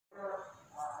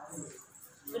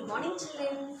morning,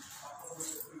 children.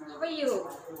 How are you?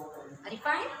 Are you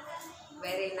fine?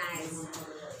 Very nice.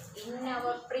 In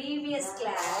our previous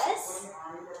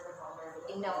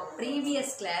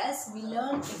class, we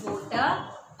learned about the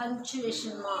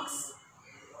punctuation marks.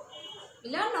 We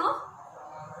learned, no?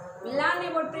 We learned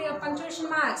about punctuation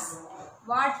marks.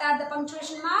 What are the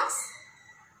punctuation marks?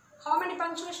 How many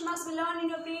punctuation marks we learned in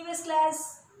your previous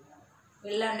class?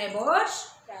 We learned about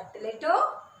capital letter,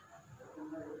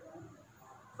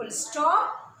 full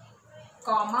stop,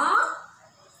 comma,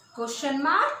 question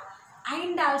mark,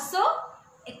 and also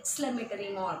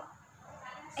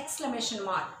exclamation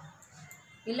mark.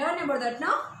 We learned about that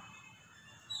now.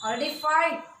 Already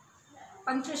 5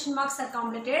 punctuation marks are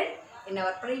completed in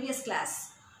our previous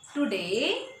class.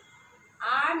 Today,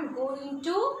 I am going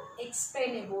to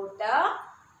explain about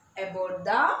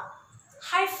the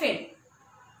hyphen.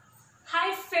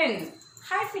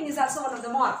 Hyphen is also one of the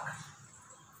mark.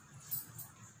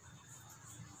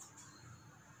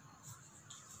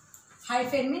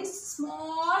 Hyphen means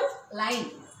small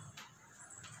line.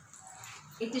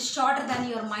 It is shorter than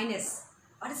your minus.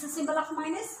 What is the symbol of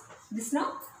minus? This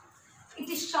now? It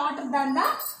is shorter than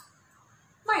the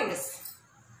minus.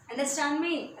 Understand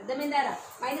me?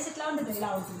 Minus itla untundi ila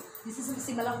untundi. This is the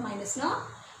symbol of minus, no?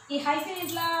 Ee hyphen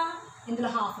itla indulo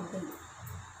half untundi.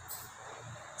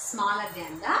 Smaller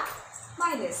than the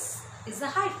minus is the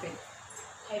hyphen.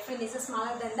 Hyphen is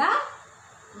smaller than the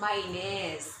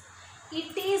minus.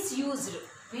 It is used.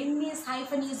 When is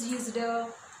hyphen is used?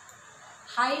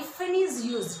 Hyphen is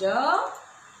used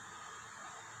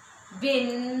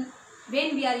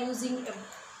when we are using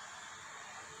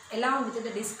along with the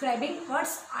describing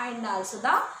words and also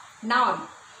the noun.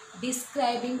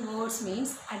 Describing words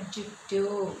means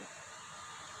adjective.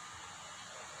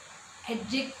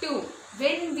 Adjective.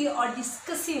 When we are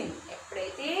discussing,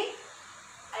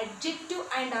 adjective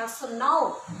and also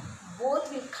noun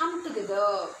both will come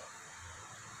together.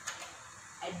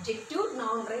 Adjective,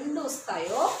 noun rendu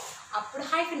vastayo appudu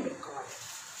hyphen pettukovali.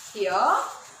 Here,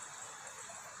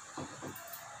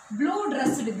 blue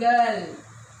dressed girl.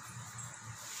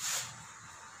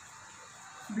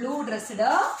 Blue dressed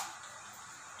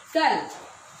girl.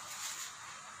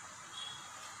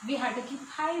 We have to keep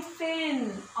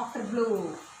hyphen after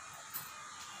blue.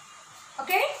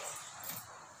 Okay?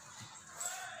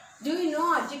 Do you know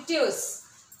adjectives?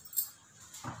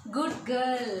 Good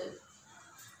girl.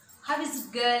 How is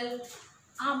girl?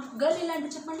 Girl ilanti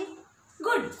cheppandi.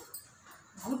 Good.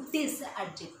 Good is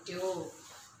adjective.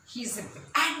 He is a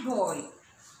bad boy.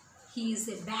 He is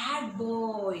a bad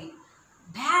boy.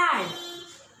 Bad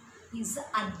is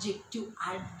adjective.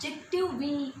 Adjective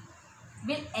will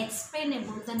explain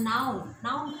about the noun.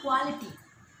 Noun quality.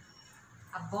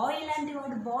 A boy ilanti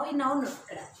word boy noun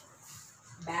ikkada.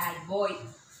 Bad boy.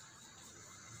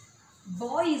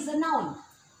 Boy is a noun.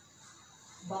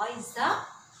 Boy is the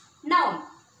noun.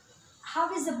 How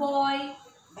is the boy?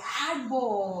 Bad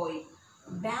boy.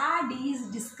 Bad is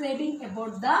describing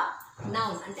about the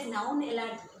noun. Ante noun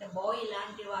elanti boy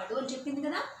elanti vaadu ani cheppindi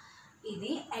kada.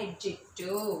 Idi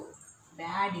adjective.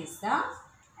 Bad is the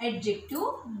adjective.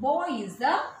 Boy is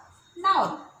the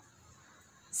noun.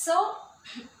 So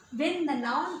when the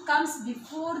noun comes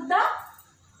before the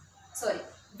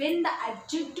when the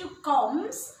adjective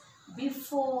comes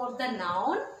before the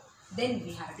noun, then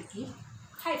we have to keep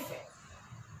hyphen.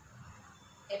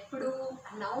 Eppudu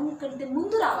noun kante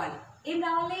mundu ravali. Em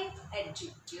ravali?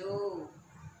 Adjective.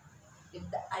 If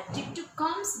the adjective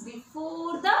comes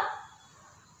before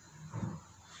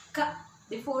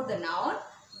the noun,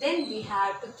 then we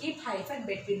have to keep hyphen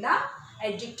between the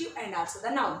adjective and also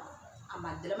the noun. A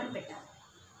madhyalo man pettali.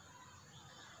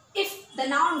 If the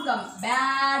noun comes,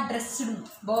 bad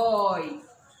dressed boy.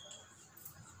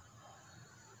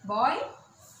 Boy,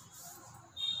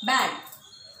 bad.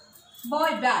 Boy,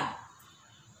 bad.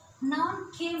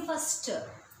 Noun came first.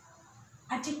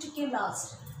 Adjective came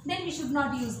last. Then we should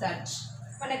not use that.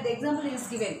 One of the example is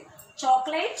given.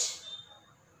 Chocolate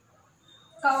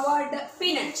covered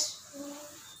peanut.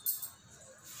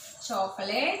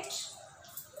 Chocolate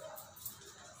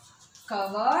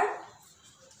covered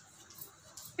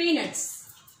peanuts.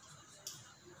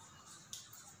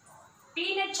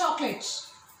 Peanut chocolate.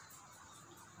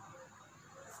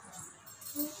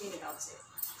 Peanut outside.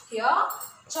 Here,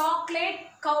 chocolate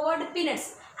covered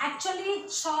peanuts. Actually,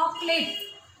 chocolate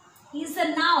is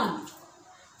a noun.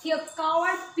 Here,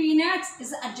 covered peanuts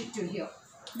is an adjective here.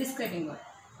 Describing word.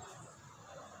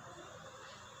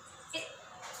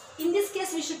 In this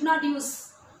case, we should not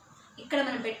use ikkada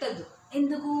manam pettadu.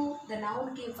 Enduku? The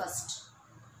noun came first.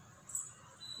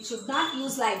 We should not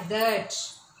use like that.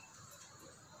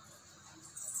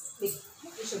 We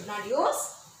should not use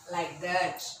like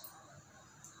that.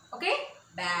 Okay,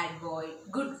 bad boy,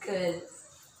 good girl,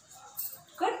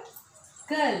 good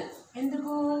girl.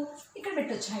 ఎందుకు ఇక్కడ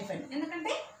పెట్టొచ్చు hyphen,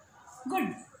 ఎందుకంటే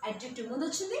good adjective ముందు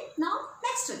వచ్చింది, now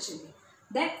next వచ్చింది,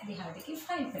 that we have to keep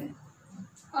hyphen.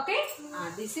 Okay,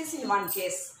 this is in one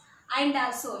case. And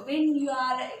also when you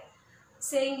are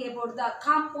saying about the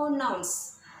compound nouns,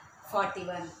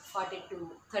 41, 42,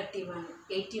 31,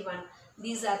 81,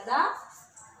 these are the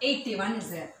 81 is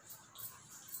there.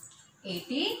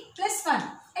 80 plus 1,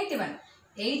 81.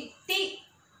 80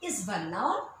 is one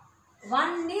noun,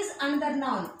 1 is another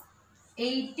noun.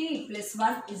 80 plus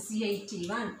 1 is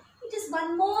 81. It is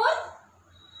one more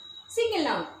single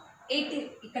noun. 80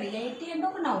 ఇక్కడ 80 అంటే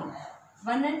ఒక noun,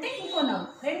 1 అంటే ఇంకో noun,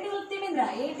 రెండు కలిపితేనేంద్రా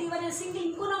 81 అనే single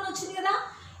ఇంకో noun వచ్చింది కదా.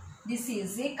 This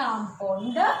is a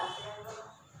compound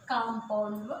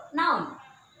noun.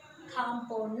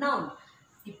 Compound noun.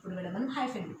 ఇప్పుడు కూడా మనం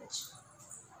hyphen పెట్టచ్చు.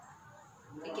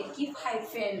 We can keep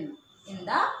hyphen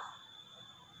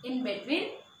in between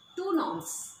two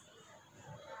nouns.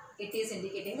 It is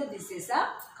indicating that this is a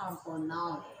compound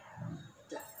noun.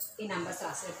 ఈ numbers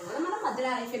రాసేటప్పుడు కూడా మనం మధ్యలో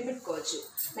hyphen పెట్టుకోవచ్చు.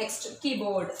 Next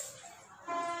keyboard.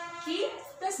 Key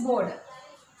plus board.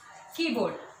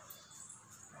 Keyboard.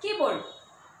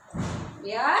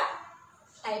 We are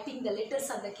typing the letters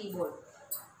on the keyboard.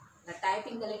 We are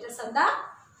typing the letters on the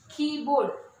keyboard.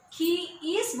 Key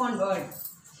is one word.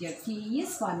 Here key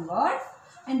is one word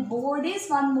and board is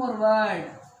one more word.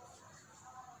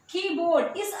 Keyboard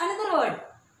is another word.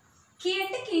 Key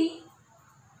and the key.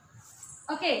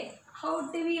 Okay, how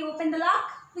do we open the lock?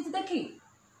 With the key.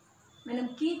 మనం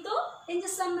keyతో ఏం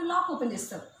చేస్తాం, lock open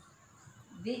చేస్తాం.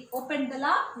 We open the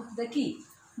lock with the key.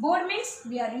 Board means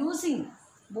we are using.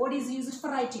 Board is used for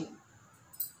writing.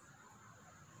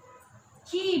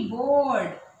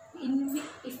 Keyboard.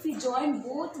 If we join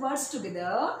both words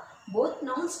together, both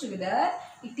nouns together,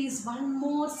 it is one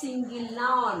more single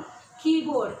noun.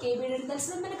 Keyboard. Keyboard అంటే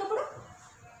తెలుసు మనకు అప్పుడు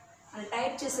అని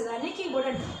type చేసేదాన్ని keyboard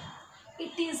అంటారు.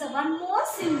 It is a one more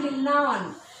single noun.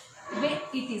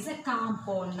 It is a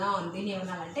compound noun. దీన్ని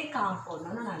ఏమనాలంటే compound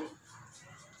noun అనాలి.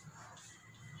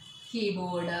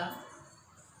 Keyboard,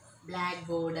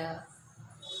 blackboard,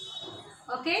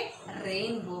 okay,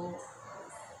 rainbow.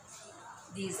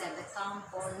 These are the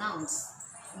compound nouns.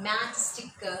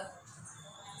 Matchstick,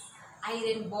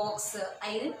 iron box,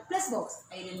 iron plus box,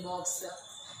 iron box,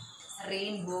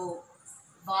 rainbow,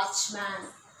 watchman.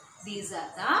 These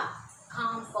are the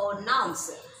compound nouns.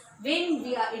 When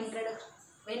we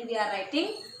are writing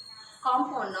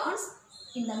compound nouns,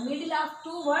 in the middle of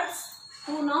two words,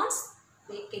 two nouns,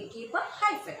 we can keep a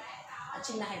hyphen. A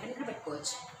chinna hyphen ikkada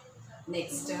pettukochu.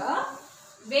 Next,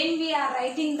 when we are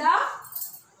writing the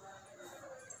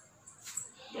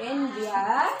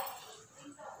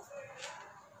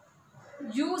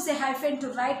use a hyphen to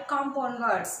write compound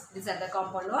words. These are the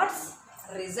compound words.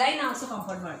 Resign also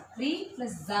compound word. Re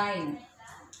plus sign.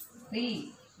 Re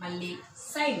malli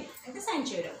sign ante sign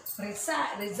cheyadam.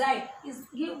 Resign is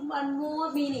give one more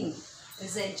meaning.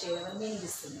 Resign cheyadam meaning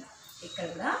istundi.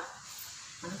 Ikkada kuda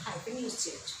మనం hyphen use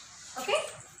cheyochu. Okay,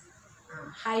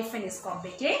 hyphen is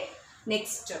completed.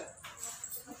 Next,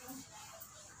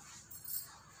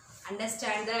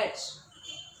 understand that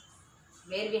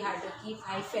where we have to keep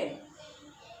hyphen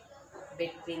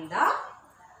between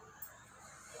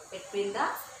the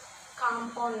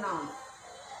compound noun.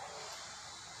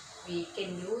 We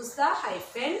can use the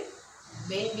hyphen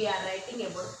when we are writing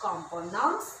about compound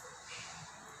nouns.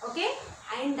 Okay,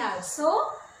 and also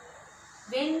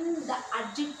when the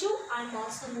adjective and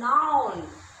also noun,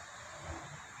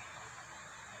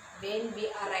 when we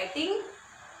are writing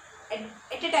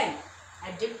at a time,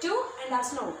 adjective and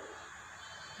also noun,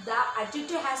 the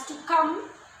adjective has to come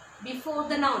before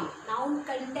the noun. Noun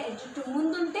kante adjective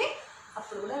mundunte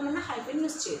appudu kuda mana hyphen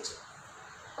use cheyochu.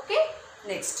 Okay,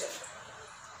 next,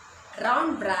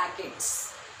 round brackets.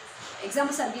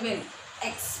 Examples are given: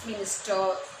 ex-minister,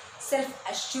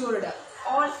 self-assured,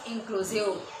 all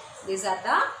inclusive. These are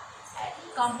the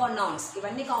compound nouns.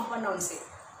 ఇవన్నీ compound nouns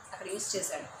అక్కడ use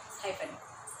చేశాడు hyphen.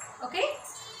 Okay,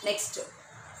 next,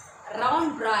 round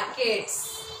brackets.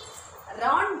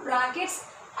 Round brackets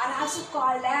are also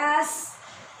called as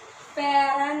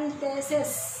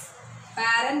parentheses.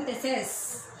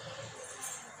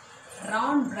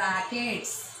 Round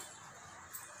brackets.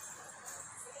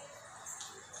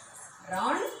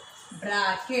 Round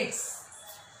brackets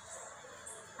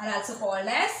are also called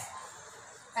as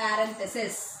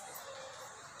parentheses.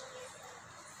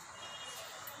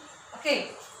 Okay,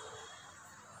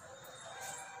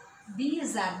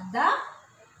 these are the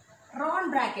round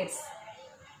brackets.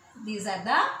 These are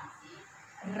the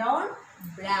round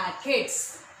brackets.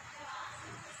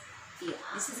 Here,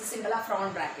 this is a symbol of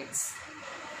round brackets.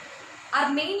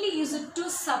 Are mainly used to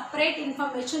separate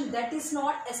information that is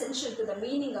not essential to the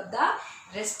meaning of the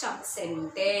rest of the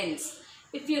sentence.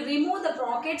 If you remove the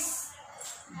brackets,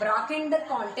 bracket the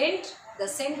content, the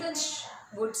sentence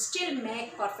would still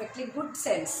make perfectly good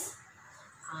sense.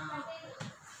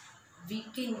 We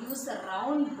can use the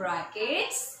round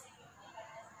brackets.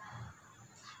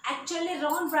 Actually,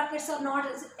 round brackets are not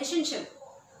essential.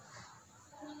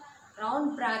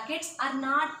 Round brackets are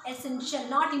not essential,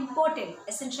 not important.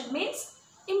 Essential means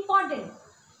important.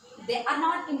 They are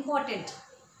not important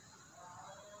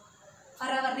for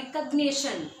our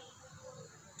recognition,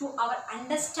 to our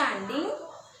understanding.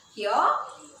 Here,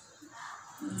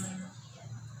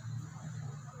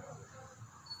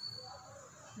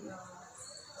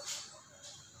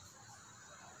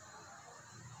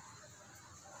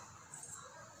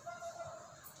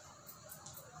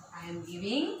 I am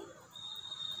giving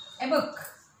a book.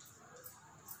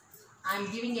 I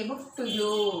am giving a book to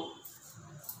you.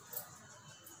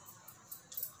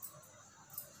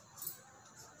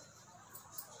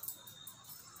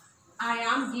 I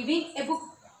am giving a book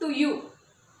to you.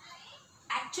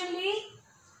 Actually,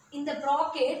 in the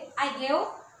bracket, I gave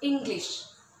English.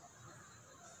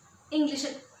 English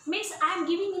means I am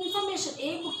giving information.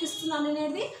 A book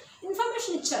istunananedi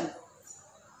information ichchanu.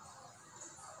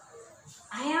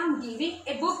 I am giving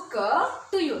a book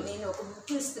to you. Nenu oka book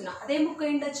istunna. Ade book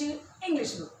endachu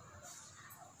English book.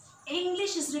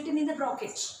 English is written in the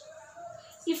bracket.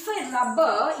 If I rub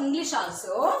English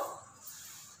also,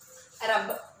 I rub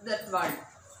that word.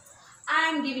 I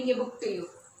am giving a book to you.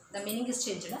 The meaning is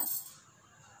changed.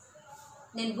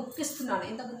 నేను book ఇస్తున్నాను.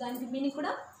 ఎంత దానికి meaning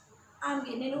కూడా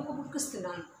నేను ఒక book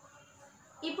ఇస్తున్నాను.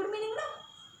 ఇప్పుడు meaning కూడా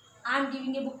I'm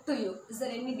giving a book to you. Is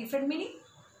there any different meaning?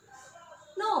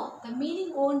 No, the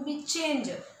meaning won't be change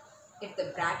if the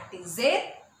bracket is there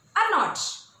are not.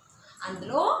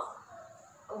 అందులో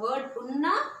వర్డ్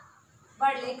ఉన్నా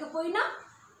వర్డ్ లేకపోయినా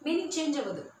మీనింగ్ చేంజ్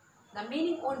అవ్వదు. The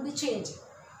meaning won't be change.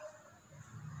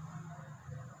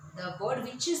 The word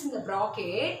which is in the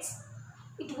brackets,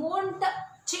 it won't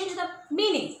change the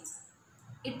meaning.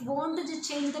 It won't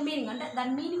change the meaning. And that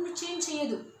meaning will change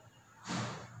cheyadu.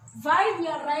 Why we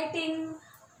are writing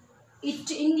it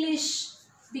English?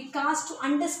 Because to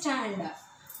understand.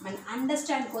 Man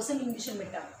understand kosam English అని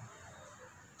పెట్టాం.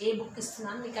 ఏ book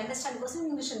ఇస్తున్నాను మీకు understand కోసం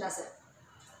English అని రాశారు.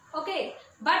 Okay,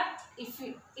 but if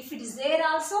it is there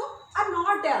also or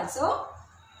not there also,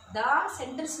 the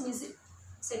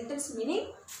sentence meaning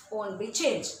won't be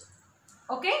changed.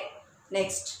 Okay,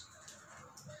 next,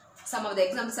 some of the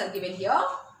examples are given here.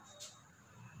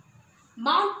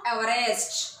 Mount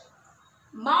Everest.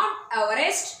 Mount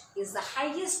Everest is the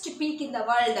highest peak in the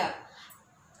world.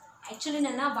 Actually,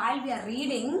 Nana, while we are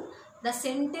reading the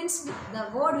sentence, the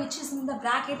word which is in the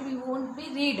bracket, we won't be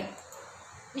read.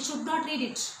 We should not read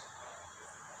it.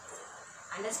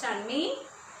 Understand me?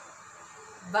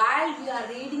 While we are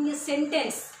reading a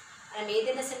sentence, మనం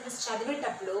ఏదైనా sentence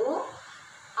చదివేటప్పుడు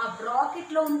ఆ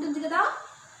బ్రాకెట్లో ఉంటుంది కదా,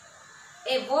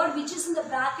 ఏ word which is in the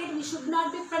bracket we should not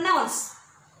be pronounce.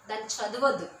 దాన్ని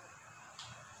చదవద్దు.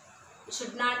 We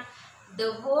should not. The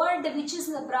word which is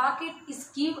in the bracket is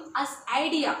give us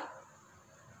idea.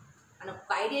 మనకు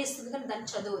ఒక ఐడియా ఇస్తుంది కానీ దాన్ని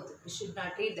చదవద్దు. We should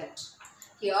not read that.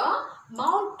 Here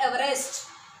mount Everest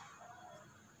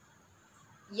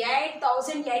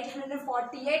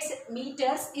 8,848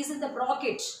 meters is in the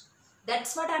bracket.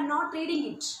 That's what I am not reading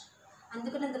it.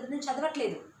 అందుకని అందులో నేను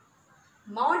చదవట్లేదు.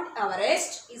 Mount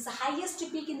Everest is the highest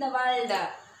peak in the world.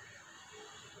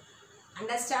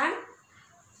 Understand?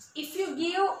 If you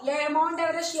give Mount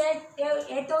Everest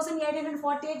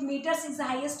 8,848 meters is the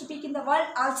highest peak in the world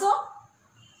also,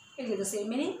 it will give the same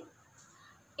meaning.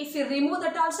 If you remove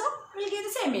that also, it will give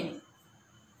the same meaning.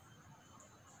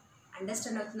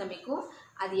 Understand అవుతుందా మీకు?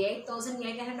 అది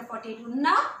 8,848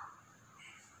 ఉన్నా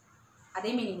అదే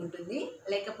meaning ఉంటుంది,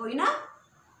 లేకపోయినా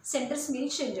sentence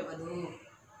meaning change అవ్వదు.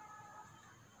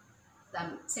 The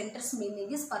sentence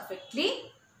meaning is perfectly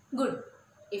good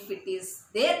if it is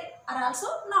there are also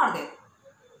not there.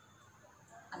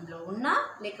 అందులో ఉన్నా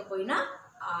లేకపోయినా,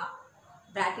 ఆ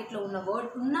బ్రాకెట్లో ఉన్న వర్డ్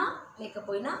ఉన్నా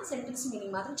లేకపోయినా సెంటెన్స్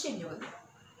మీనింగ్ మాత్రం చేంజ్ అవ్వదు.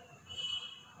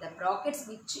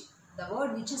 The word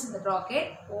which is in the bracket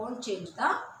won't change the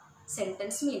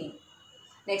sentence meaning.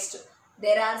 Next,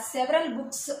 there are several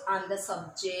books on the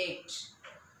subject.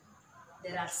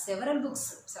 There are several books.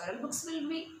 Several books will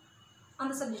be on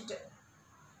the subject.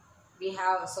 We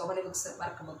have so many books: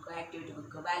 workbook, activity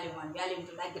book, volume 1, volume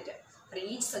 2, like that. For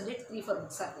each subject, 3-4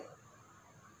 books are there.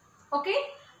 Okay,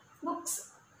 books.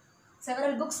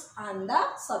 Several books on the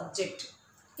subject.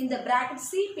 In the bracket,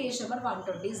 see page number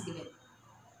 120 is given.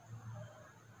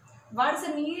 What is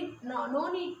the need? No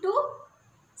need to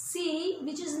see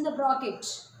which is in the bracket.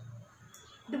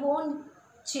 It won't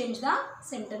change the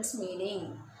sentence meaning.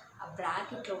 A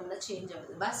bracket లో ఉన్న change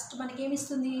అవ్వదు. Bust మనకి ఏమి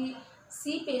ఇస్తుంది?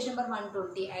 C page number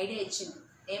 120 idea ఇచ్చింది.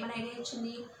 ఏమని idea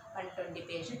ఇచ్చింది? 120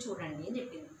 page చూడండి అని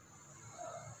చెప్పింది.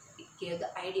 It gave the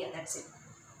idea, that's it.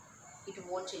 It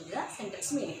won't change the sentence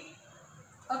meaning.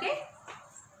 Okay,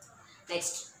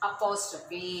 next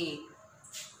apostrophe.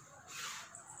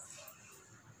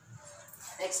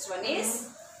 Next one is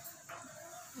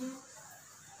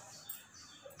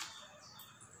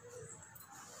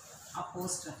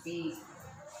apostrophe.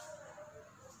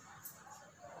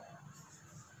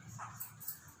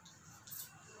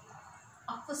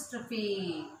 Apostrophe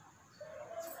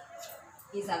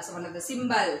is also one of the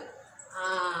symbol.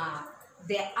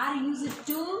 They are used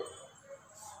to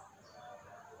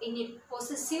in a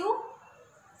possessive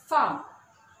form.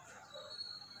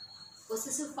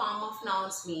 Possessive form of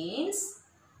nouns means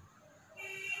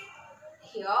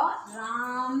here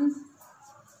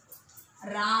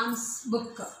Ram's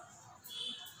book.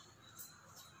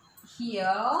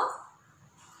 Here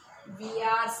we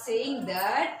are saying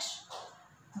that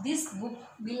this book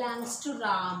belongs to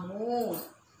Ramu.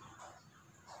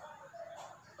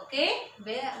 Okay,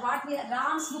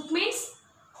 Ram's book means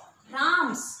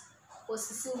Ram's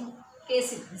possessive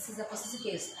case. This is a possessive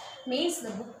case. Means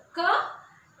the book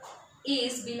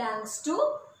is belongs to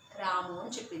Ramu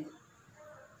అని చెప్పింది.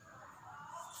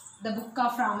 The book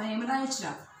of Ramu ఏమని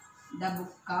రాయొచ్చురా? The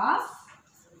book of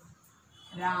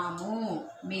Ramu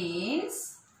means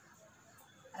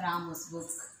Ramu's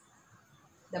book.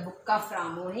 The book of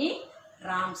Ramu ni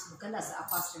Ram's book and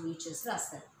apostrophe use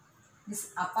rastaru. This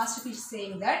apostrophe is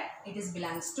saying that it is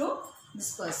belongs to this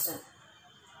person.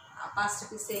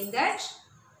 Apostrophe is saying that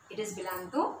it is belong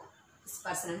to this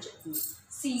person.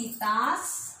 Sita's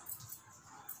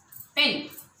pen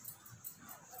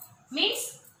means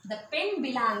the pen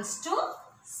belongs to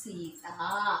Sita.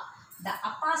 The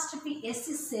apostrophe S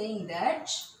is saying that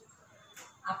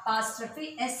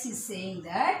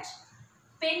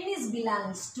pen is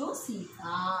belongs to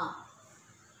Sita.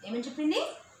 ఏమని చెప్పింది?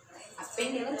 ఆ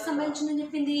pen ఎవరికి సంబంధించిందని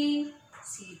చెప్పింది?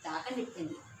 సీతాకి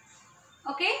చెప్పింది.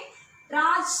 Okay,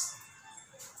 Rahul's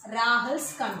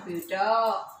computer.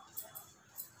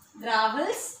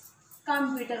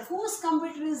 Whose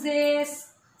computer is this?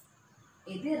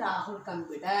 ఇది Rahul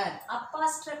computer.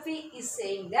 Apostrophe is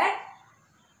saying that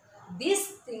this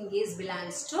thing is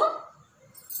belongs to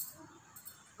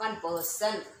one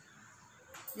person.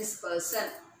 This person.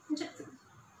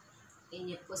 In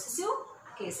a possessive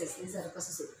cases, these are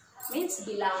possessive. Means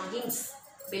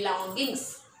belongings.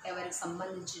 ఎవరికి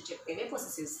సంబంధించి చెప్పేవే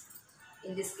possessives.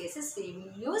 In these cases, we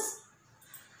will use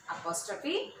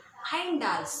apostrophe. And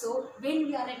also, when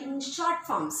we are writing short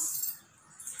forms.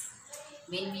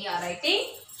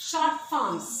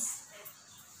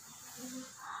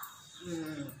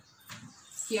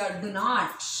 Here do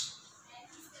not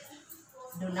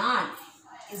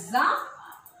is the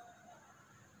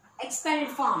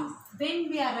expanded form. When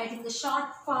we are writing the short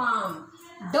form,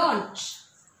 don't,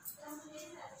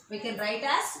 we can write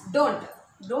as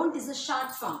don't is the short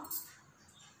form.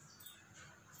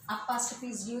 Apostrophe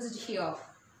is used here.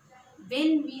 When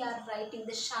we are writing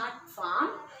the short form,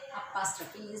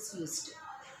 apostrophe is used.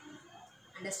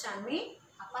 Understand me?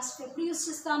 Apostrophe ఎప్పుడు use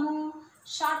చేస్తాము?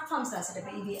 Short forms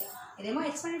రాసేటప్పుడు. ఇదేమో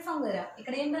expanded form కదా,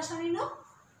 ఇక్కడ ఏం రాసాను నేను?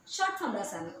 Short form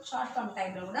రాసాను. షార్ట్ ఫామ్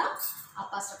టైంలో కూడా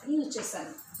అపాస్ట్రఫీని యూజ్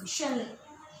చేస్తాను.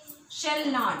 Shall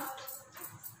not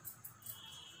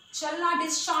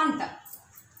is shan't.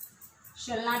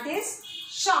 Shall not is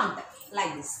shan't,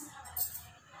 like this.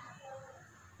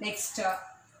 Next,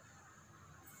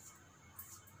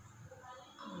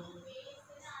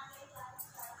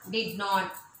 did not,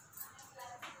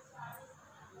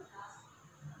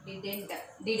 didn't.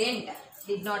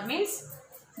 Did not means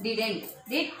didn't.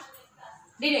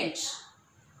 Didn't.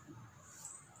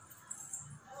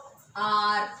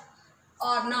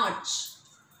 Or not.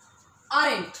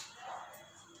 Aren't.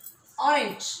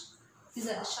 These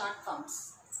are the short forms.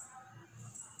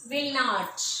 Will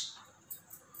not.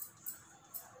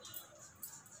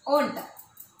 Won't.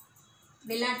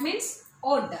 Will not means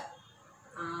won't.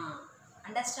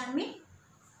 Understand me?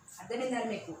 అర్థమైందా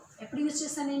మీకు? ఎప్పుడు use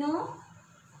చేస్తాను నేను?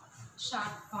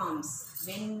 Short forms.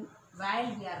 While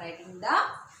we are writing the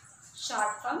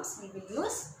short forms, we will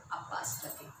use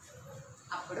apostrophe.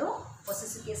 అప్పుడు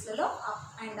possessive కేసులలో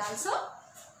and also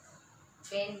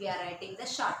when we are writing the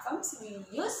short forms, we will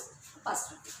use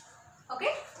apostrophe.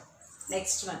 Okay?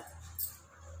 Next one.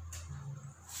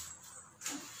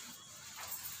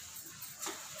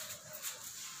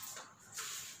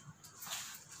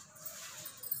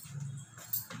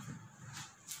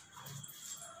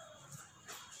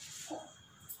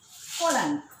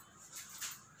 colon.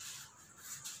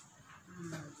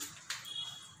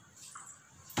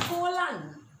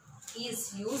 Colon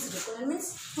is used, colon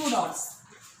means two dots.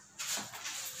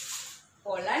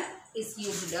 Colon is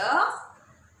used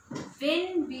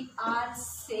when we are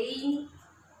saying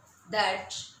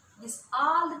that this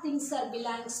all the things are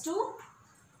belongs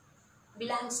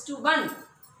to one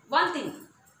thing.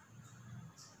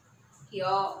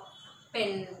 Here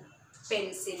pen,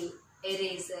 pencil,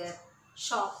 eraser,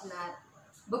 sharpener,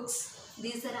 books,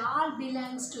 these are all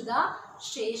belongs to the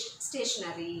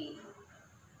stationery.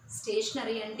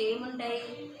 Stationery ante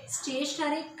emuntayi?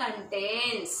 Stationery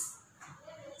contains.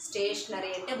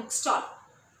 Stationery ante book stall.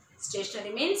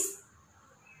 Stationery means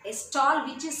a stall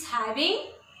which is having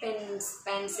pens,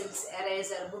 pencils,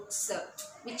 eraser, books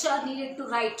which are needed to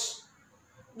write,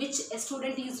 which a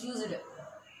student is used.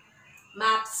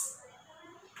 Maps,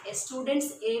 a students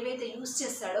ఏవైతే use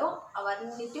చేస్తాడో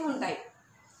అవన్నీ ఉంటాయి.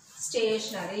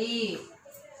 Stationery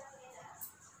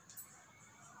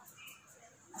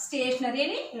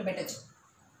అని పెట్టచ్చు.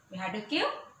 We had to give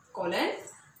colon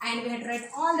and we had to write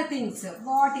all the things.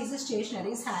 What is the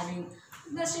stationery is having?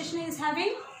 The stationery is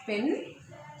having pen,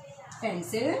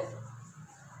 pencil,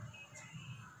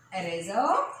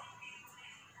 eraser,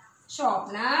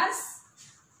 sharpeners,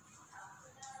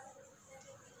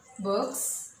 books,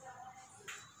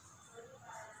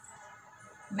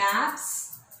 maps,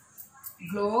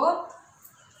 globe,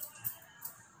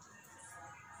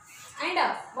 and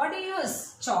what do you use?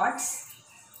 Charts,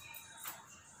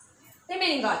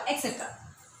 remaining all, etc.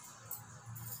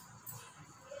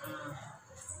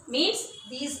 Means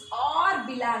these all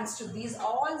belongs to, these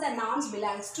all the nouns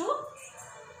belongs to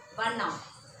one noun.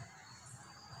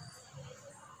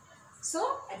 So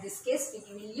at this case we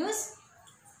will use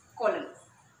colon.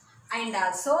 And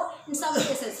also in some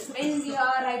cases when we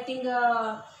are writing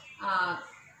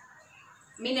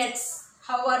minutes,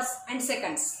 hours and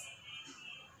seconds.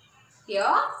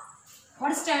 Here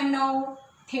what is time now?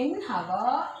 10 hour,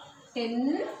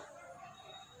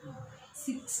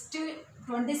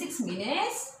 26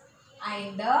 minutes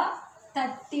and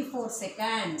 34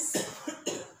 seconds.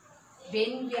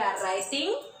 When we are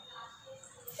writing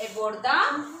about the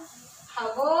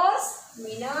hours,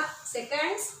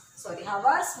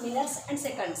 minutes and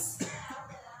seconds,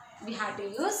 we have to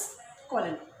use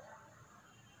colon.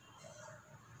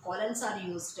 Colons are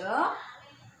used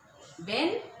when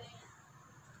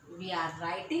we are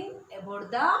writing about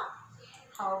the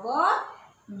hour,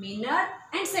 minute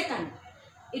and second.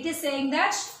 It is saying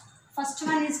that first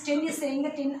one is 10 is saying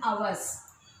that 10 hours,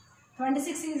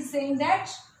 26 is saying that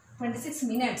 26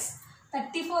 minutes,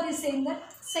 34 is saying that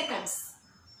seconds.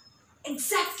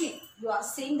 Exactly, you are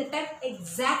saying the time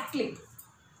exactly.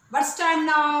 What's time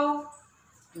now?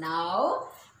 Now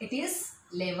it is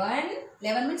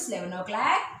 11 means 11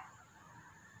 o'clock,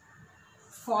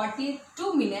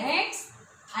 42 minutes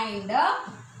and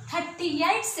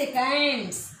 38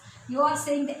 seconds. You are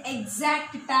saying the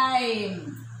exact time.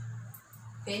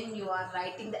 When you are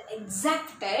writing the exact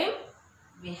time,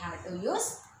 we have to use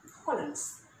colons.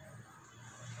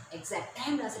 Exact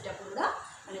time రాసేటప్పుడు కూడా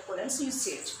మన colons use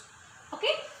చేయొచ్చు.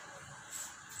 Okay?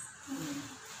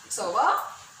 So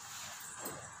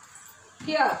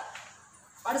here,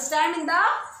 what is time in the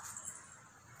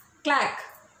clock?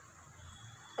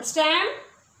 What's time?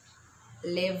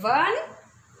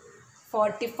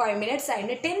 11:45 minutes and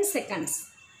 10 seconds.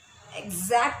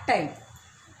 Exact time.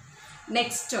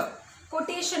 Next,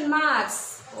 quotation marks.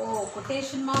 Oh,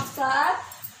 quotation marks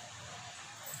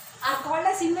are called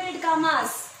as inverted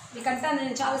commas. మీకంటా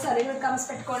నేను చాలాసార్లు inverted commas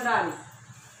పెట్టుకొని రాను.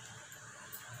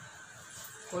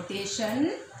 Quotation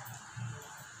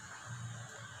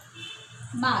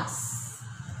marks.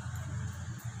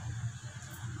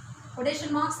 Quotation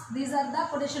marks, these are the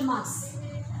quotation marks.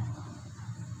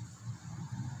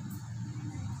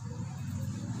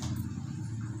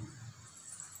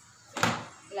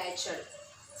 ఇలా ఇచ్చాడు,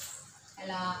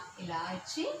 ఇలా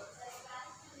ఇచ్చి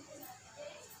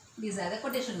these are the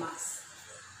quotation marks.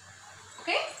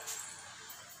 Okay?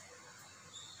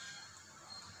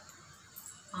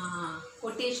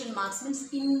 Quotation marks means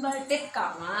inverted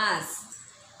commas.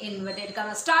 Inverted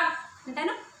commas start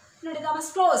అంటాను, inverted commas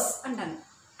close అంటాను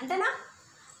అంటేనా?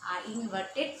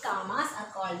 Inverted commas are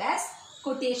called as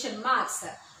quotation marks.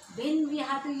 When we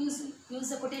have to use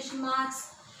the quotation marks?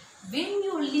 When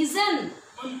you listen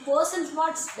on person's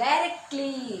words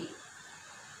directly,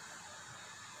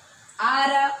 or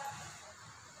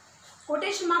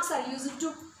quotation marks are used to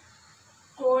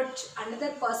quote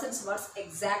another person's words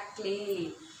exactly.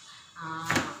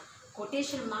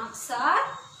 Quotation marks are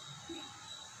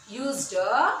used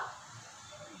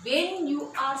when you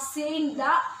are saying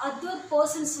the other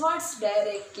person's words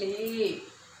directly.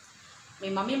 Me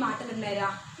mummy మాటలు ఉన్నాయా?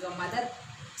 Your mother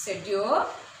said you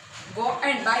go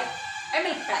and buy a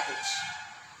milk package.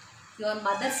 Your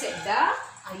mother said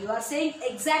you are saying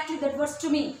exactly that words to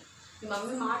me. Me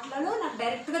mummy మాటలలో నాకు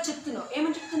డైరెక్ట్గా చెప్తున్నావు.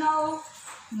 ఏమని చెప్తున్నావు?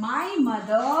 My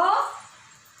mother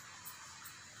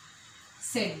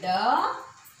said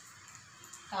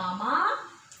comma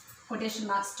quotation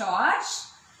mark starts.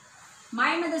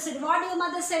 My mother said. What your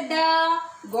mother said?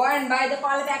 Go and buy the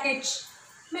pal package,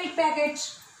 milk package.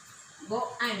 Go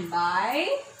and buy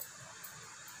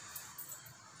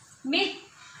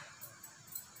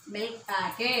milk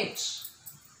package.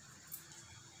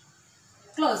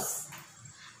 Close.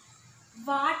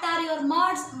 What are your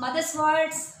mother's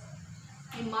words?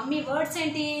 My mummy words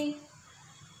enti?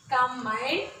 Come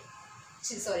and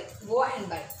go and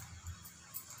buy.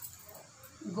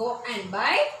 Go and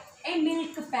buy a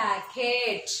milk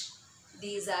package.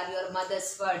 These are your mother's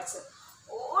words.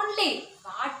 Only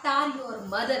what are your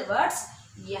mother words?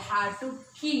 You have to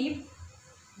keep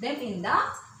them in the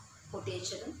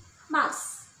quotation marks.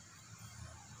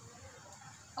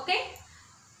 Okay?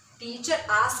 Teacher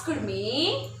asked me.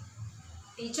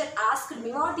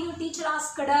 What your teacher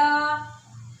asked?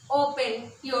 Open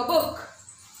your book.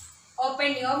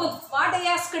 Open your book. What I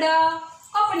asked?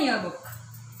 Open your book.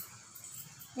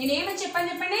 నేనేమని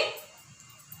చెప్పండి.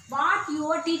 What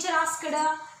your teacher asked.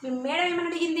 Me madam ఏమని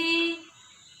అడిగింది?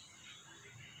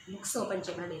 Books open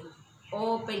చెప్పండి.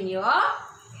 Open your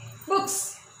books.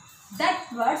 That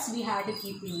words we have to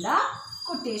keep in the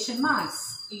quotation marks.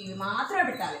 ఇవి మాత్రమే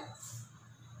పెట్టాలి.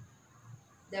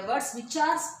 The words which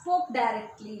are spoke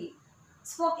directly,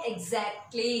 spoke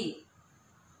exactly.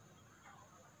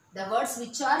 The words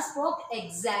which are spoke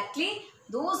exactly,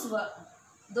 those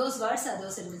words are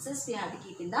those sentences we have to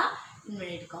keep in the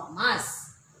inverted commas.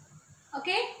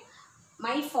 Okay?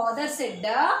 My father said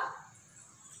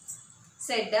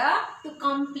to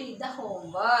complete the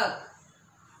homework.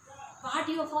 What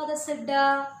your father said?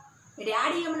 Me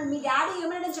daddy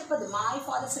ఏమన్నాడని చెప్పదు. My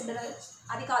father said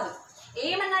అది కాదు.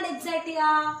 ఏమన్నాడు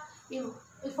ఎగ్జాక్ట్గా? మీ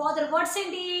father words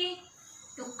ఏంటి?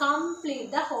 To complete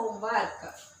the homework.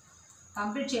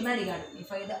 Complete చేయమని అడిగాడు. మీ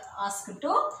father ask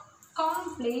to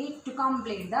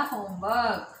complete the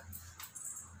homework.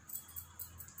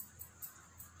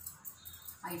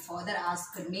 My father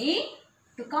asked me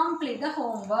to complete the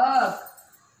homework.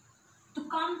 To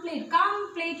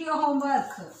complete your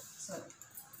homework. Sorry.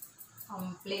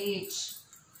 Complete.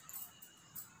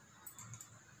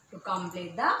 To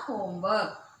complete the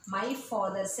homework. My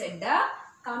father said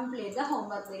complete the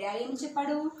homework. మీరు ఏం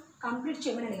చెప్పాడు? Complete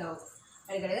చేయమని అడిగాడు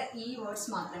కదా. ఈ words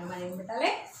మాత్రమే మనం ఏం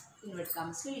పెట్టాలి? ఇన్వర్ట్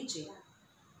కామర్స్లో యూజ్ చేయాలి.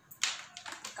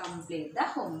 Complete the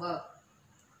homework.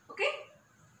 Okay?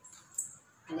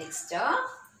 Next,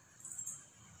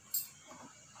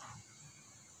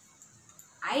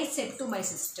 I said to my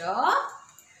sister,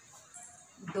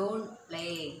 don't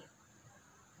play.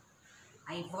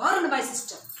 I warned my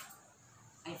sister.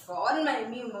 I warned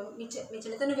మీ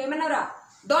చెల్లితో నువ్వేమన్నారా?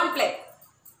 Don't play.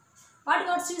 What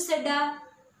words you said?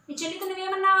 మీ చెల్లితో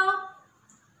నువ్వేమన్నావు?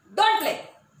 Don't play.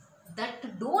 That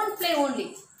don't play only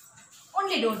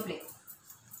don't play.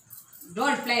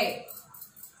 Don't play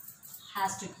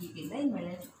has to keep in the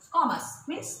inverted commas,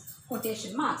 means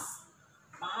quotation marks.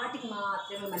 వాటికి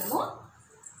మాత్రమే మనము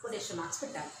quotation marks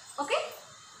పెట్టాలి. Okay?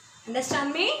 Understand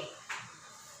me?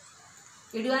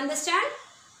 Did you understand?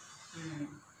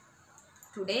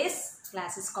 Today's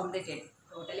class is completed.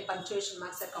 Totally punctuation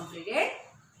marks are completed.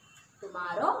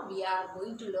 Tomorrow we are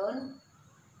going to learn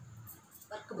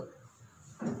workbook.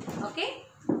 Okay?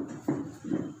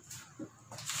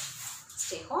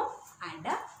 Stay home and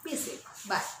be safe.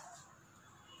 Bye.